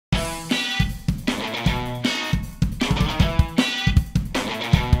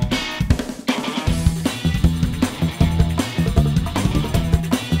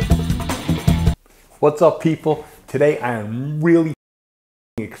What's up, people? Today I am really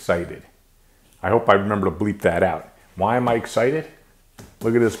excited. I hope I remember to bleep that out. Why am I excited?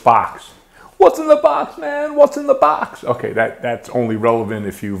 Look at this box. What's in the box, man? What's in the box? Okay, that's only relevant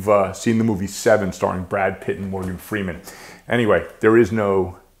if you've seen the movie Seven starring Brad Pitt and Morgan Freeman. Anyway, there is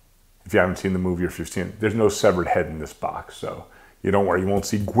no, if you haven't seen the movie or if you've seen it, there's no severed head in this box. So you don't worry, you won't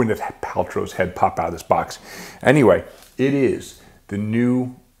see Gwyneth Paltrow's head pop out of this box. Anyway, it is the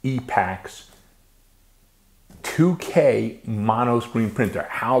new Epax 2K monoscreen printer.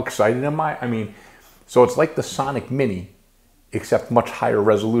 How excited am I? I mean, so it's like the Sonic Mini, except much higher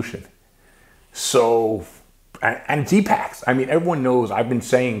resolution. So, and it's Epax. I mean, everyone knows I've been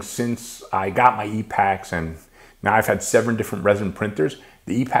saying since I got my Epax, and now I've had 7 different resin printers.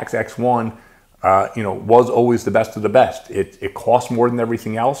 The Epax X1, was always the best of the best. It costs more than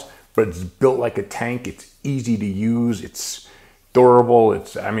everything else, but it's built like a tank. It's easy to use. It's durable.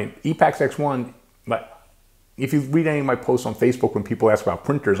 Epax X1, but if you read any of my posts on Facebook when people ask about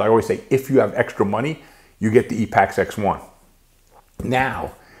printers, I always say, if you have extra money, you get the Epax X1.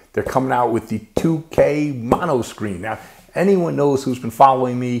 Now, they're coming out with the 2K monoscreen. Now, anyone knows who's been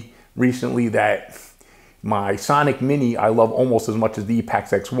following me recently that my Sonic Mini I love almost as much as the Epax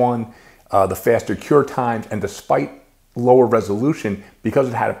X1, the faster cure times, and despite lower resolution, because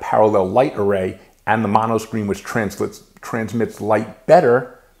it had a parallel light array and the monoscreen which transmits light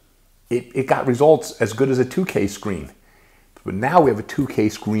better, it got results as good as a 2K screen. But now we have a 2K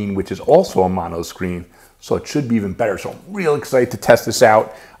screen, which is also a mono screen, so it should be even better. So I'm real excited to test this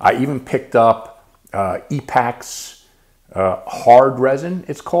out. I even picked up Epax hard resin,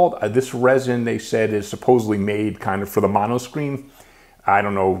 it's called. This resin, they said, is supposedly made kind of for the mono screen. I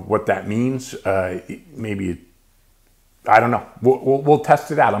don't know what that means. Maybe, I don't know. We'll test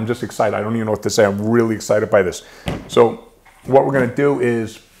it out. I'm just excited. I don't even know what to say. I'm really excited by this. So what we're gonna do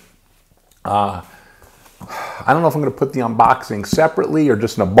is, I don't know if I'm going to put the unboxing separately or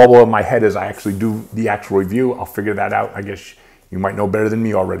just in a bubble in my head as I actually do the actual review. I'll figure that out. I guess you might know better than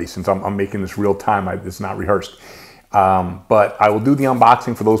me already since I'm making this real time. It's not rehearsed. But I will do the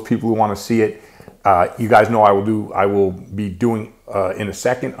unboxing for those people who want to see it. You guys know I will be doing in a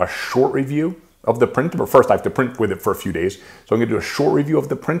second a short review of the printer. But first I have to print with it for a few days. So I'm going to do a short review of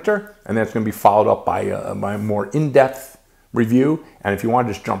the printer, and then it's going to be followed up by a more in-depth review. And if you want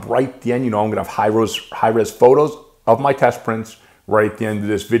to just jump right at the end, I'm going to have high-res photos of my test prints right at the end of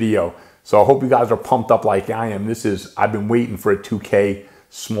this video. So I hope you guys are pumped up like I am. I've been waiting for a 2K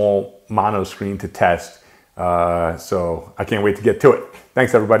small mono screen to test. So I can't wait to get to it.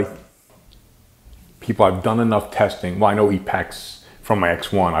 Thanks, everybody. People, I've done enough testing. Well, I know Epax from my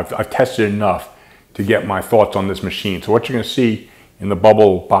X1. I've tested enough to get my thoughts on this machine. So what you're going to see in the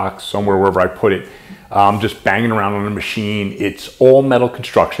bubble box, somewhere wherever I put it, I'm just banging around on the machine. It's all metal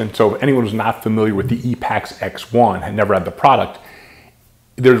construction. So if anyone who's not familiar with the Epax X1 and never had the product,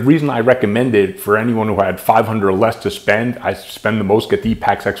 there's a reason I recommend it for anyone who had $500 or less to spend. I spend the most, get the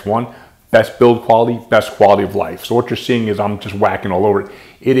Epax X1. Best build quality, best quality of life. So what you're seeing is I'm just whacking all over it.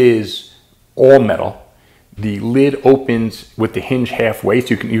 It is all metal. The lid opens with the hinge halfway,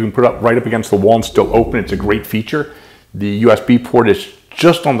 so you can put it up right up against the wall and still open. It's a great feature. The USB port is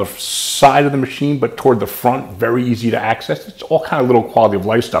just on the side of the machine, but toward the front, very easy to access. It's all kind of little quality of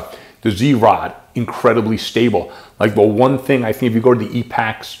life stuff. The Z-Rod, incredibly stable. Like the one thing, I think if you go to the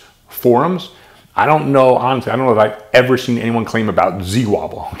Epax forums, I don't know, honestly, I don't know if I've ever seen anyone claim about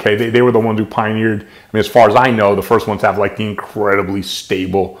Z-Wobble, okay? They were the ones who pioneered, as far as I know, the first ones to have like the incredibly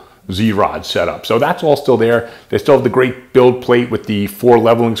stable Z-Rod setup. So that's all still there. They still have the great build plate with the 4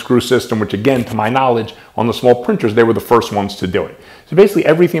 leveling screw system, which again, to my knowledge, on the small printers, they were the first ones to do it. So basically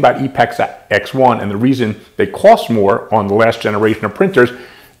everything about Epax X1, and the reason they cost more on the last generation of printers,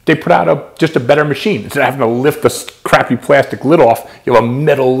 they put out just a better machine. Instead of having to lift the crappy plastic lid off, you have a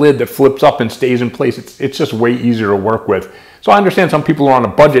metal lid that flips up and stays in place. It's just way easier to work with. So I understand some people are on a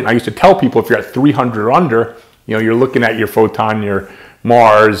budget, and I used to tell people if you're at 300 or under, you're looking at your Photon, your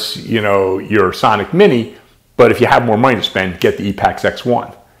Mars, your Sonic Mini, but if you have more money to spend, get the Epax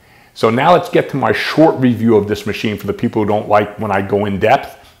X1. So now let's get to my short review of this machine for the people who don't like when I go in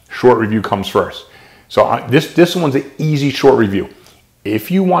depth. Short review comes first. So this one's an easy short review. If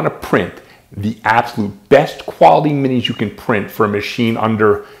you want to print the absolute best quality minis you can print for a machine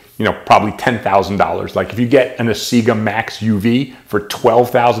under, probably $10,000, like if you get an Asiga Max UV for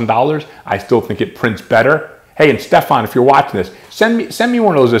 $12,000, I still think it prints better. Hey, and Stefan, if you're watching this, send me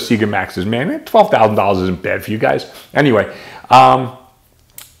one of those Asiga Maxes, man. $12,000 isn't bad for you guys. Anyway,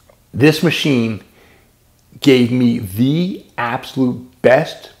 this machine gave me the absolute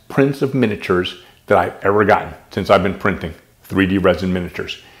best prints of miniatures that I've ever gotten since I've been printing 3D resin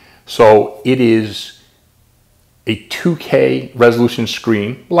miniatures. So it is a 2K resolution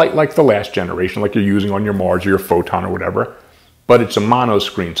screen, like the last generation, like you're using on your Mars or your Photon or whatever, but it's a mono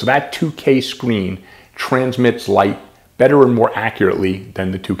screen. So that 2K screen transmits light better and more accurately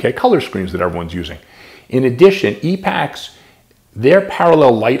than the 2K color screens that everyone's using. In addition, Epax, their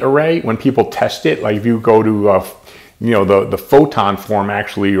parallel light array, when people test it, like if you go to the Photon forum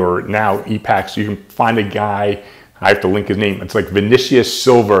actually, or now Epax, you can find a guy, I have to link his name, it's like Vinicius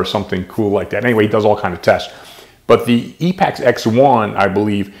Silva or something cool like that. Anyway, he does all kinds of tests. But the Epax X1, I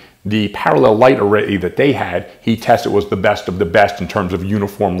believe, the parallel light array that they had, he tested was the best of the best in terms of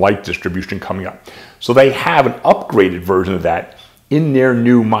uniform light distribution coming up. So they have an upgraded version of that in their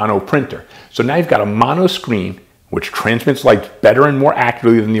new mono printer. So now you've got a mono screen, which transmits light better and more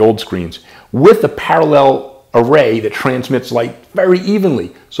accurately than the old screens, with a parallel array that transmits light very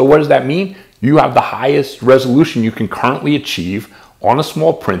evenly. So what does that mean? You have the highest resolution you can currently achieve on a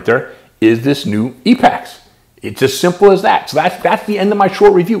small printer is this new Epax. It's as simple as that. So that's the end of my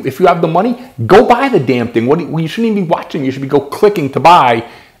short review. If you have the money, go buy the damn thing. You shouldn't even be watching. You should be go clicking to buy.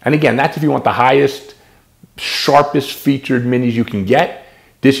 And again, that's if you want the highest, sharpest featured minis you can get.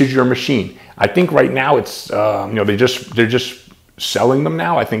 This is your machine. I think right now it's they're just selling them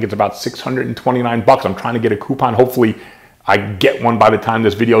now. I think it's about $629. I'm trying to get a coupon. Hopefully I get one by the time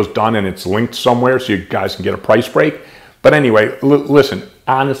this video is done and it's linked somewhere so you guys can get a price break. But anyway, listen,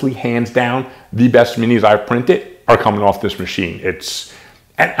 honestly, hands down, the best minis I've printed are coming off this machine.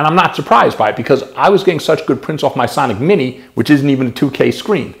 And I'm not surprised by it because I was getting such good prints off my Sonic Mini, which isn't even a 2K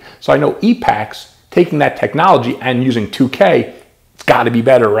screen. So I know Epax, taking that technology and using 2K, it's got to be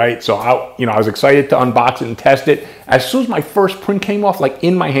better, right? So I was excited to unbox it and test it. As soon as my first print came off, like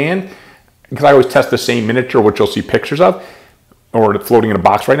in my hand, because I always test the same miniature, which you'll see pictures of, or floating in a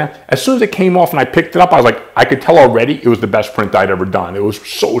box right now. As soon as it came off and I picked it up, I was like, I could tell already it was the best print I'd ever done. It was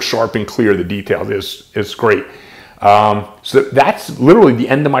so sharp and clear. The detail is great. So that's literally the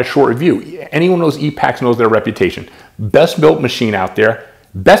end of my short review. Anyone who knows Epax knows their reputation. Best built machine out there.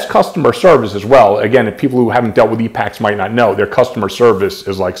 Best customer service as well. Again, if people who haven't dealt with Epax might not know, their customer service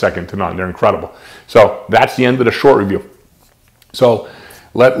is like second to none. They're incredible. So that's the end of the short review. So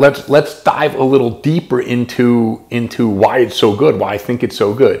let's dive a little deeper into why it's so good, why I think it's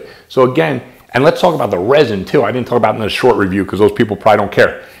so good. So again, and let's talk about the resin too. I didn't talk about it in the short review because those people probably don't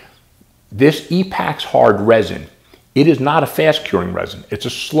care. This Epax hard resin, it is not a fast curing resin. It's a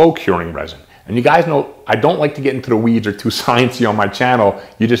slow curing resin. And you guys know, I don't like to get into the weeds or too sciencey on my channel.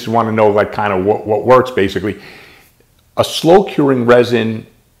 You just want to know like kind of what works basically. A slow curing resin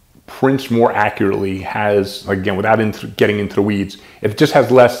prints more accurately, has, again, without getting into the weeds, it just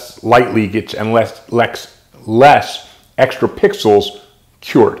has less light leakage and less extra pixels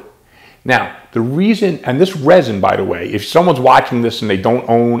cured. Now, the reason, and this resin, by the way, if someone's watching this and they don't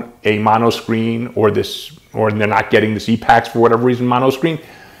own a mono screen or they're not getting this Epax for whatever reason, mono screen,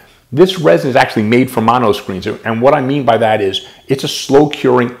 this resin is actually made for mono screens. And what I mean by that is it's a slow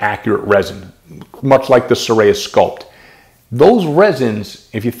curing, accurate resin, much like the Soraya Sculpt. Those resins,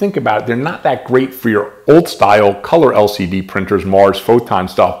 if you think about it, they're not that great for your old style color LCD printers, Mars, Photon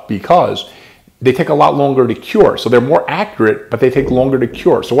stuff, because they take a lot longer to cure. So they're more accurate, but they take longer to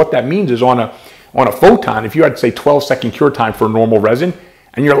cure. So what that means is on a Photon, if you had, say, 12-second cure time for a normal resin,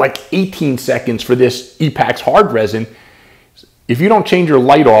 and you're like 18 seconds for this Epax hard resin, if you don't change your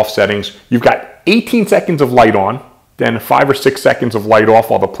light off settings, you've got 18 seconds of light on, then 5 or 6 seconds of light off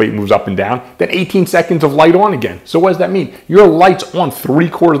while the plate moves up and down, then 18 seconds of light on again. So what does that mean? Your light's on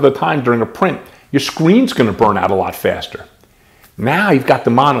 3/4 of the time during a print. Your screen's gonna burn out a lot faster. Now you've got the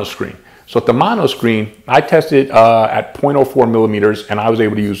mono screen. So at the mono screen, I tested at 0.04 millimeters and I was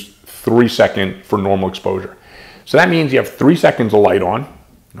able to use 3 seconds for normal exposure. So that means you have 3 seconds of light on,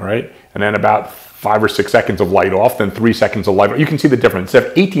 all right? And then about 5 or 6 seconds of light off, then 3 seconds of light on. You can see the difference.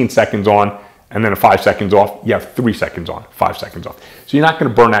 Instead of 18 seconds on, and then 5 seconds off, you have 3 seconds on, 5 seconds off. So you're not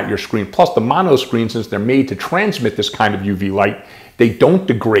gonna burn out your screen. Plus the mono screen, since they're made to transmit this kind of UV light, they don't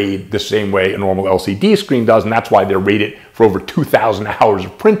degrade the same way a normal LCD screen does, and that's why they're rated for over 2,000 hours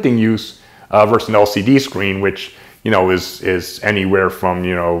of printing use versus an LCD screen, which is anywhere from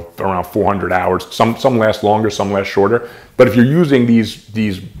around 400 hours. Some last longer, some last shorter. But if you're using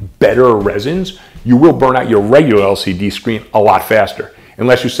these better resins, you will burn out your regular LCD screen a lot faster,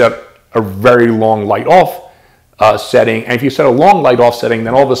 unless you set a very long light off setting. And if you set a long light off setting,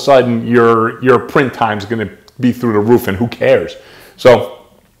 then all of a sudden your print time is going to be through the roof, and who cares? So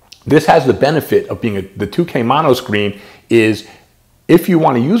this has the benefit of being the 2K mono screen is if you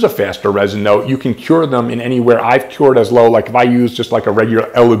want to use a faster resin though, you can cure them in anywhere. I've cured as low, like if I use just like a regular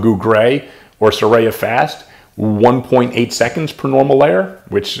Elegoo Gray or Soraya Fast, 1.8 seconds per normal layer,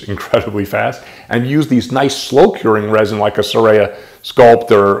 which is incredibly fast, and use these nice slow curing resin like a Soraya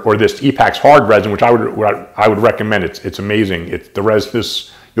Sculpt or this Epax hard resin, which I would recommend. It's amazing. It's the resin.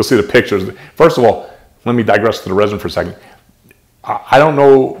 You'll see the pictures. First of all, let me digress to the resin for a second. I don't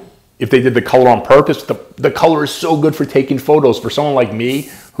know if they did the color on purpose. The color is so good for taking photos. For someone like me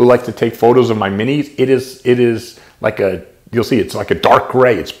who likes to take photos of my minis, it is like you'll see it's like a dark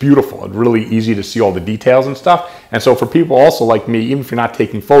gray. It's beautiful. It's really easy to see all the details and stuff. And so for people also like me, even if you're not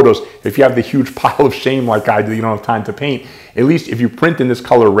taking photos, if you have the huge pile of shame like I do, you don't have time to paint, at least if you print in this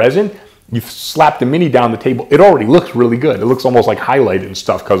color resin, you slap the mini down the table, it already looks really good. It looks almost like highlighted and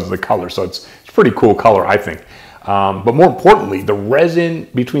stuff because of the color. So it's pretty cool color, I think. But more importantly, the resin,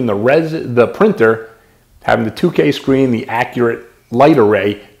 between the printer, having the 2K screen, the accurate light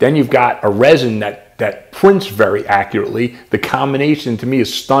array, then you've got a resin that prints very accurately. The combination to me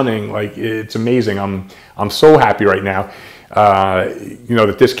is stunning. Like, it's amazing. I'm so happy right now,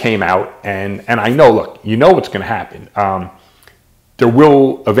 that this came out. And I know, look, you know what's going to happen. There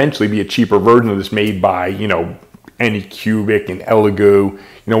will eventually be a cheaper version of this made by, Anycubic and Elegoo.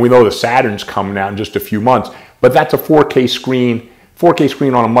 We know the Saturn's coming out in just a few months, but that's a 4K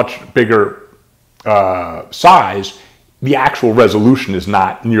screen on a much bigger size. The actual resolution is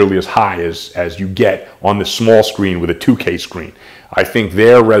not nearly as high as you get on the small screen with a 2K screen. I think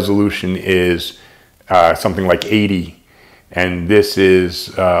their resolution is something like 80, and this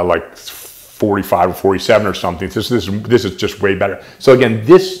is like 45 or 47 or something. This is just way better. So again,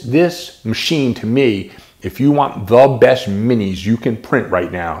 this machine to me, if you want the best minis you can print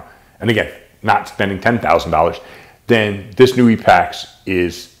right now, and again, not spending $10,000, then this new Epax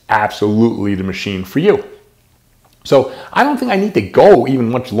is absolutely the machine for you. So I don't think I need to go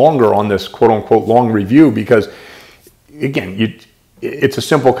even much longer on this quote-unquote long review because, again, it's a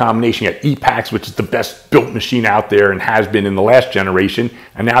simple combination. You got Epax, which is the best built machine out there and has been in the last generation,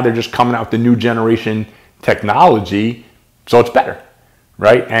 and now they're just coming out with the new generation technology, so it's better,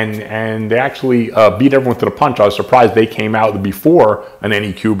 right? And they actually beat everyone to the punch. I was surprised they came out before an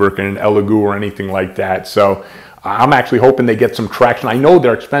Anycubic and an Elegoo or anything like that. So I'm actually hoping they get some traction. I know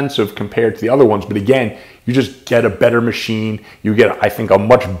they're expensive compared to the other ones, but again, you just get a better machine. You get, I think, a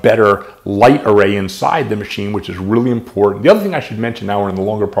much better light array inside the machine, which is really important. The other thing I should mention, now we're in the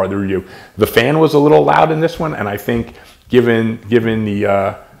longer part of the review, the fan was a little loud in this one, and I think given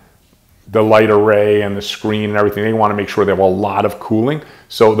the light array and the screen and everything, they want to make sure they have a lot of cooling.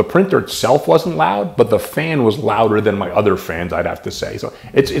 So the printer itself wasn't loud, but the fan was louder than my other fans, I'd have to say. So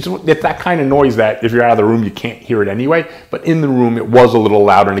it's that kind of noise that if you're out of the room, you can't hear it anyway. But in the room, it was a little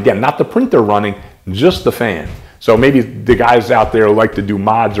louder. And again, not the printer running, just the fan. So maybe the guys out there who like to do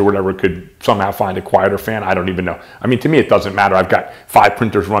mods or whatever could somehow find a quieter fan. I don't even know. I mean, to me, it doesn't matter. I've got 5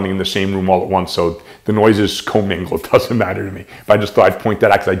 printers running in the same room all at once, so the noise is commingled. It doesn't matter to me. But I just thought I'd point that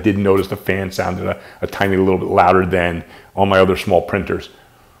out because I did notice the fan sounded a tiny little bit louder than on my other small printers.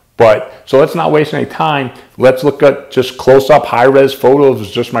 But so let's not waste any time. Let's look at just close-up high-res photos. It's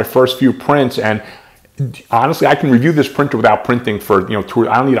just my first few prints, and honestly, I can review this printer without printing for I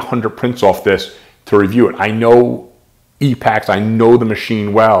don't need 100 prints off this to review it. I know Epax, I know the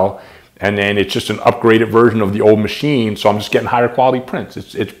machine well, and then it's just an upgraded version of the old machine, so I'm just getting higher quality prints.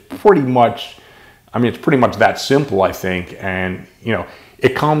 It's pretty much, it's pretty much that simple, I think. And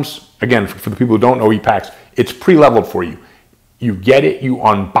it comes, again, for the people who don't know Epax, it's pre-leveled for you. You get it, you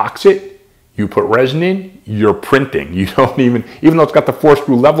unbox it, you put resin in, you're printing. You don't even though it's got the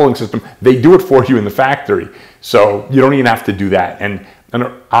 4-screw leveling system, they do it for you in the factory. So you don't even have to do that. And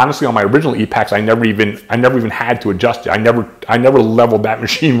honestly, on my original Epax, I never even had to adjust it. I never leveled that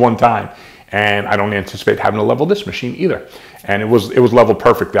machine one time, and I don't anticipate having to level this machine either. And it was leveled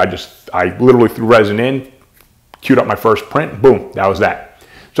perfectly. I literally threw resin in, queued up my first print, boom, that was that.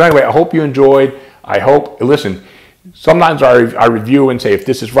 So anyway, I hope you enjoyed. Listen, sometimes I review and say if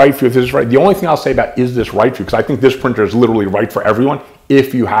this is right for you, if this is right. The only thing I'll say about is this right for you, because I think this printer is literally right for everyone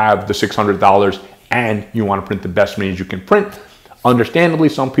if you have the $600 and you want to print the best minis you can print. Understandably,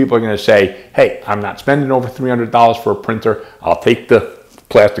 some people are going to say, hey, I'm not spending over $300 for a printer. I'll take the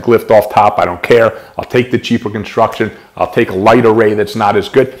plastic lift off top. I don't care. I'll take the cheaper construction. I'll take a light array that's not as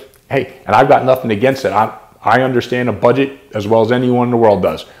good. Hey, and I've got nothing against it. I understand a budget as well as anyone in the world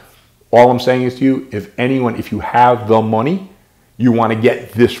does. All I'm saying is to you, if you have the money, you want to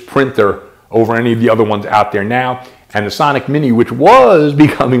get this printer over any of the other ones out there now. And the Sonic Mini, which was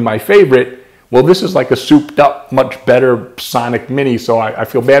becoming my favorite, well, this is like a souped up, much better Sonic Mini. So I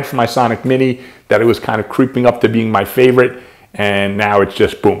feel bad for my Sonic Mini that it was kind of creeping up to being my favorite. And now it's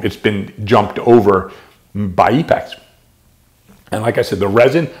just, boom, it's been jumped over by Epax. And like I said, the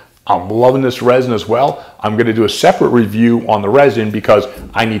resin, I'm loving this resin as well. I'm going to do a separate review on the resin because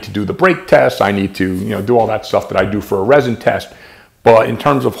I need to do the brake test. I need to, do all that stuff that I do for a resin test. But in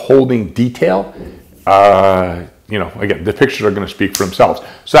terms of holding detail, again, the pictures are going to speak for themselves.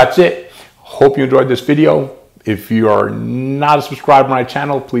 So that's it. Hope you enjoyed this video. If you are not a subscriber to my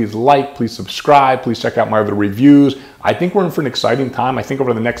channel, please like, please subscribe, please check out my other reviews. I think we're in for an exciting time. I think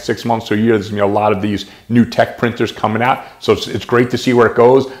over the next 6 months to a year, there's going to be a lot of these new tech printers coming out. So it's great to see where it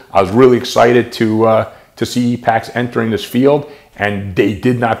goes. I was really excited to see Epax entering this field, and they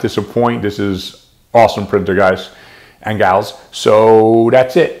did not disappoint. This is awesome printer, guys and gals. So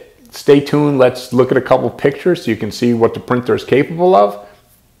that's it. Stay tuned. Let's look at a couple pictures so you can see what the printer is capable of.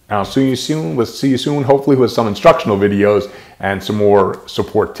 I'll see you soon. We'll see you soon, hopefully with some instructional videos and some more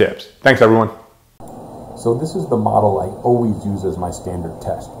support tips. Thanks, everyone. So this is the model I always use as my standard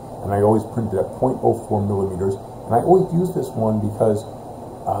test. And I always print it at 0.04 millimeters. And I always use this one because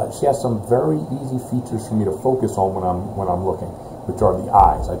she has some very easy features for me to focus on when I'm looking, which are the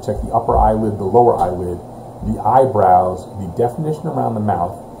eyes. I check the upper eyelid, the lower eyelid, the eyebrows, the definition around the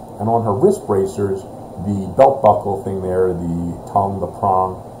mouth, and on her wrist bracers, the belt buckle thing there, the tongue, the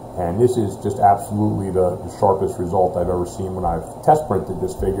prong. And this is just absolutely the sharpest result I've ever seen when I've test printed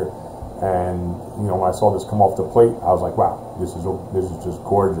this figure. And when I saw this come off the plate, I was like, wow, this is just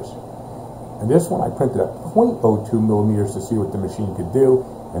gorgeous. And this one I printed at 0.02 millimeters to see what the machine could do.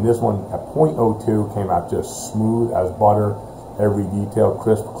 And this one at 0.02 came out just smooth as butter. Every detail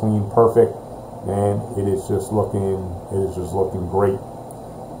crisp, clean, perfect. And it is just looking great.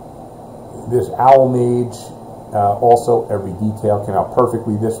 This Owl Mage, also every detail came out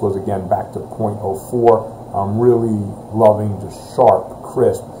perfectly. This was again back to 0.04. I'm really loving just sharp,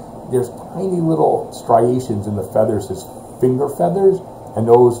 crisp. There's tiny little striations in the feathers, his finger feathers, and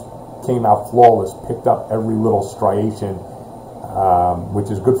those came out flawless, picked up every little striation,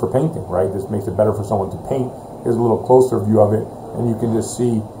 which is good for painting, right? This makes it better for someone to paint. Here's a little closer view of it, and you can just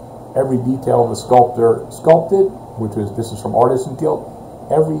see every detail the sculptor sculpted, this is from Artisan Guild.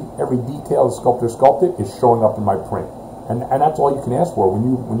 Every detail the sculptor sculpted is showing up in my print, and that's all you can ask for. When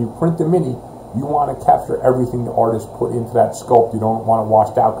you print the Mini, you want to capture everything the artist put into that sculpt. You don't want it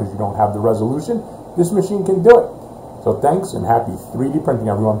washed out because you don't have the resolution. This machine can do it. So thanks, and happy 3D printing,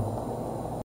 everyone.